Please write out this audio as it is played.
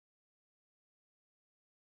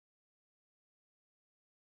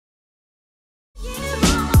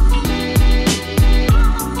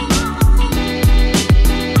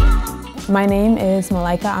My name is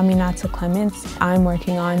Malaika Aminata Clements. I'm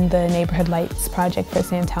working on the Neighborhood Lights project for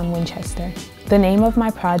Sandtown-Winchester. The name of my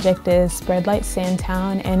project is Spread Light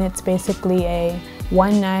Sandtown, and it's basically a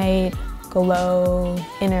one-night, glow,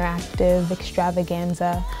 interactive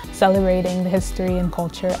extravaganza celebrating the history and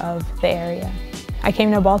culture of the area. I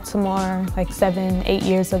came to Baltimore like 7-8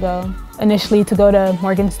 years ago, initially to go to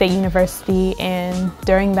Morgan State University, and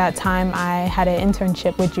during that time I had an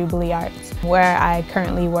internship with Jubilee Arts where I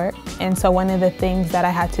currently work. And so one of the things that I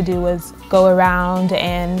had to do was go around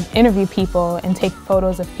and interview people and take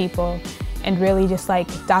photos of people and really just like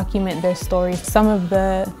document their stories. Some of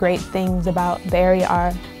the great things about the area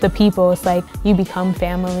are the people. It's like you become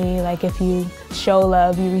family. Like if you show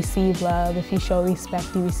love, you receive love. If you show respect,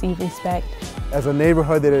 you receive respect. As a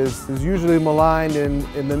neighborhood that is usually maligned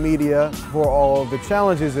in the media for all of the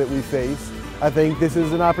challenges that we face, I think this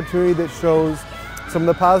is an opportunity that shows some of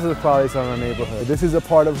the positive qualities of our neighborhood. This is a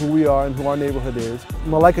part of who we are and who our neighborhood is.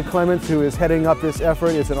 Malaika Clements, who is heading up this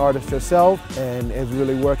effort, is an artist herself and is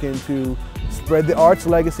really working to spread the arts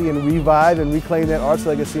legacy and revive and reclaim that arts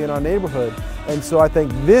legacy in our neighborhood. And so I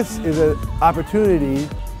think this is an opportunity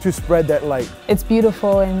to spread that light. It's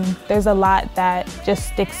beautiful, and there's a lot that just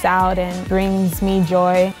sticks out and brings me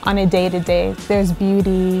joy on a day-to-day. There's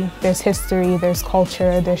beauty, there's history, there's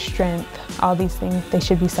culture, there's strength. All these things, they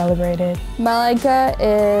should be celebrated. Malaika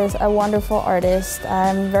is a wonderful artist.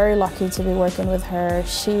 I'm very lucky to be working with her.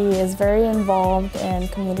 She is very involved in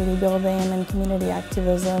community building and community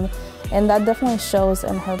activism, and that definitely shows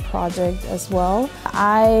in her project as well.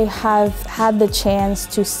 I have had the chance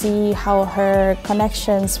to see how her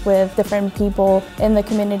connections with different people in the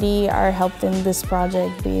community are helping this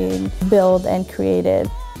project being built and created.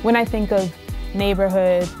 When I think of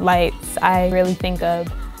neighborhood lights, I really think of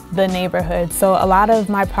the neighborhood. So a lot of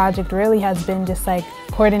my project really has been just like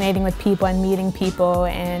coordinating with people and meeting people,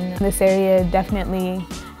 and this area definitely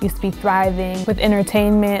used to be thriving with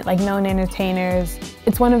entertainment, like known entertainers.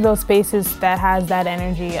 It's one of those spaces that has that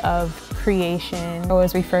energy of creation,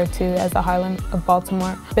 always referred to as the Harlem of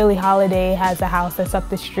Baltimore. Billie Holiday has a house that's up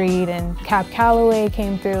the street, and Cab Calloway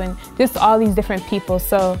came through, and just all these different people.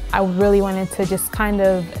 So I really wanted to just kind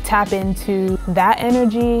of tap into that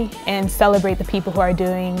energy and celebrate the people who are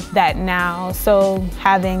doing that now. So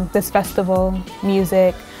having this festival,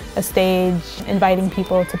 music, a stage, inviting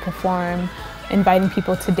people to perform, inviting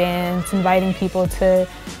people to dance, inviting people to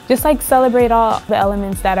just like celebrate all the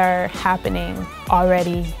elements that are happening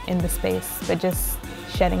already in the space, but just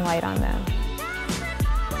shedding light on them.